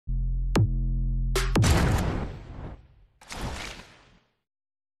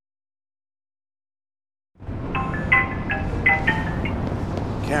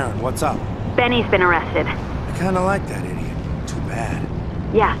Karen, what's up? Benny's been arrested. I kinda like that idiot. Too bad.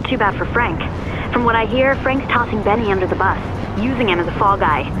 Yeah, too bad for Frank. From what I hear, Frank's tossing Benny under the bus, using him as a fall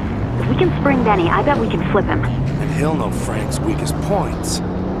guy. If we can spring Benny, I bet we can flip him. And he'll know Frank's weakest points.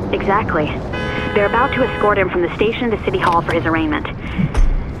 Exactly. They're about to escort him from the station to City Hall for his arraignment.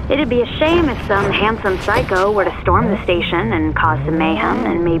 It'd be a shame if some handsome psycho were to storm the station and cause some mayhem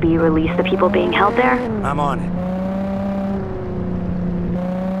and maybe release the people being held there. I'm on it.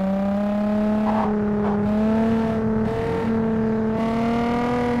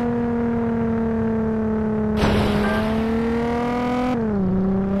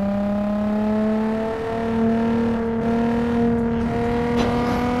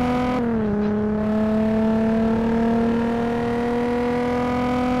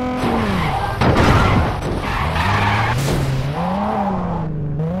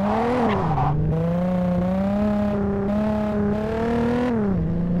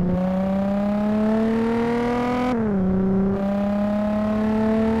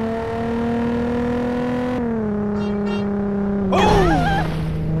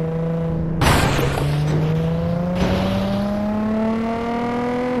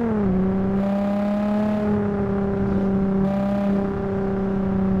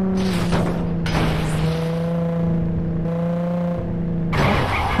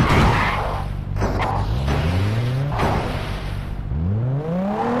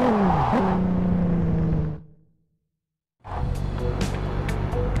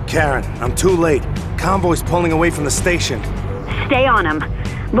 Karen, I'm too late. Convoy's pulling away from the station. Stay on him.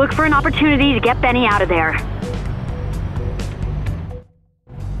 Look for an opportunity to get Benny out of there.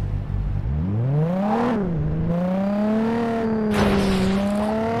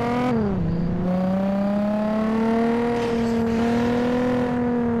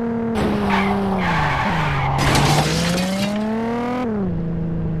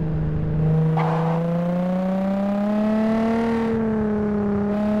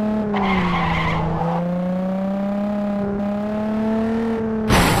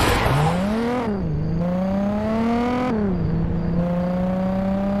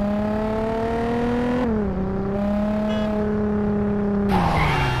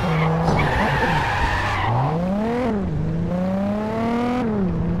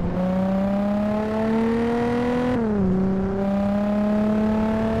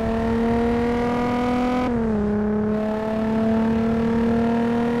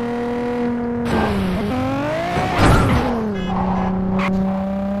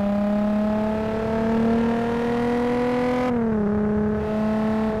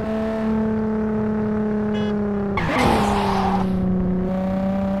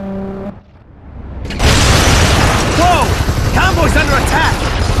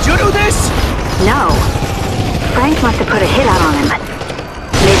 No. Frank must have put a hit out on him.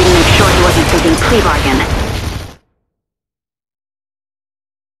 Maybe to make sure he wasn't thinking plea bargain.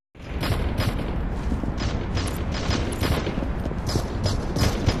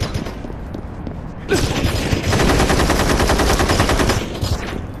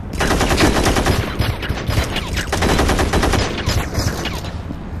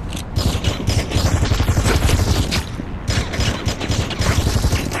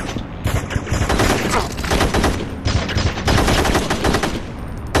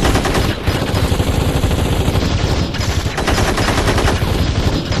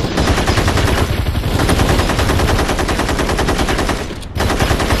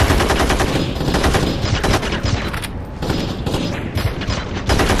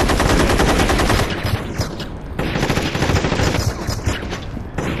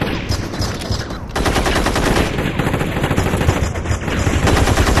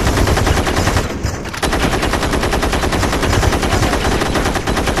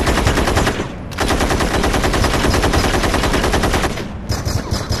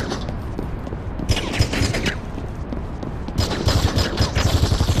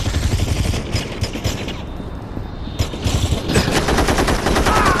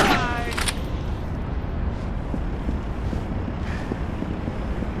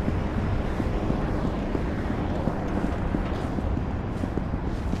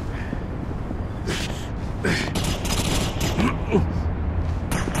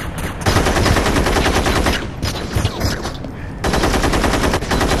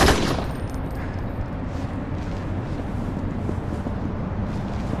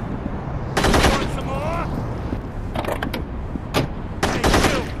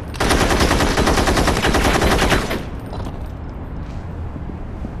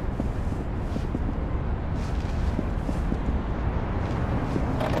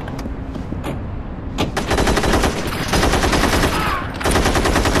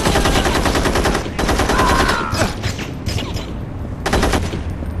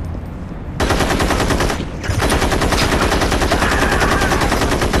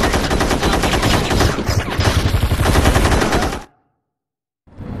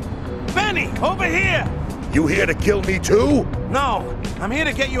 You here to kill me too? No, I'm here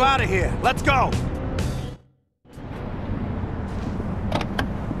to get you out of here. Let's go.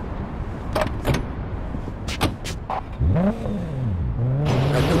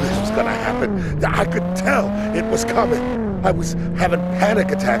 I knew this was gonna happen. I could tell it was coming. I was having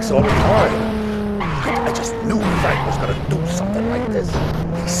panic attacks all the time. I just knew Frank was gonna do something like this.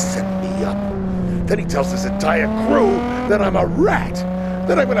 He set me up. Then he tells his entire crew that I'm a rat.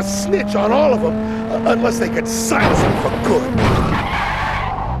 That I'm gonna snitch on all of them unless they can silence him for good.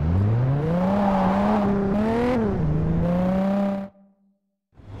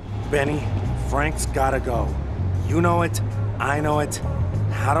 Benny, Frank's gotta go. You know it, I know it.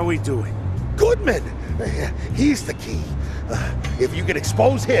 How do we do it? Goodman! He's the key. If you can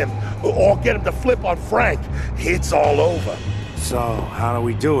expose him or get him to flip on Frank, it's all over. So, how do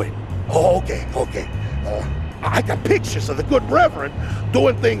we do it? Oh, okay. I got pictures of the good reverend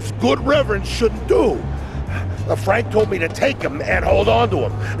doing things good reverends shouldn't do. Frank told me to take him and hold on to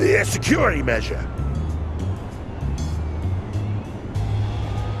him. A security measure.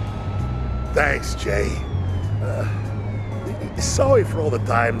 Thanks, Jay. Sorry for all the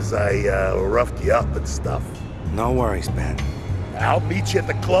times I roughed you up and stuff. No worries, Ben. I'll meet you at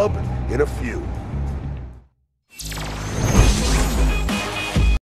the club in a few.